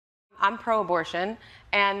I'm pro-abortion,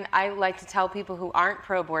 and I like to tell people who aren't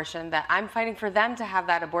pro-abortion that I'm fighting for them to have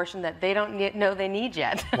that abortion that they don't know they need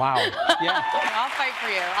yet. Wow. Yeah. I'll fight for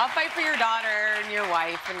you. I'll fight for your daughter and your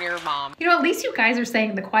wife and your mom. You know, at least you guys are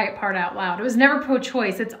saying the quiet part out loud. It was never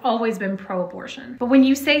pro-choice. It's always been pro-abortion. But when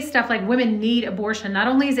you say stuff like women need abortion, not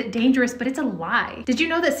only is it dangerous, but it's a lie. Did you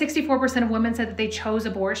know that 64% of women said that they chose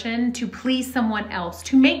abortion to please someone else,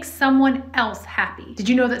 to make someone else happy? Did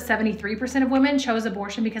you know that 73% of women chose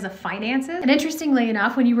abortion because of finances? And interestingly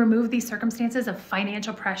enough, when you remove these circumstances of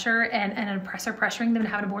financial pressure and an oppressor pressuring them to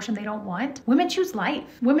have an abortion they don't want, women choose life.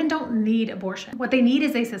 Women don't need abortion. What they need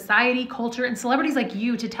is a society, culture, and celebrities like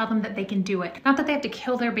you to tell them that they can do it. Not that they have to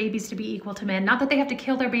kill their babies to be equal to men. Not that they have to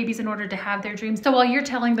kill their babies in order to have their dreams. So while you're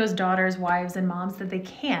telling those daughters, wives, and moms that they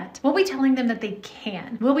can't, we'll be telling them that they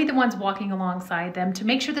can. We'll be the ones walking alongside them to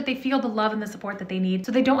make sure that they feel the love and the support that they need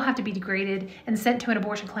so they don't have to be degraded and sent to an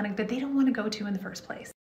abortion clinic that they don't want to go to in the first place.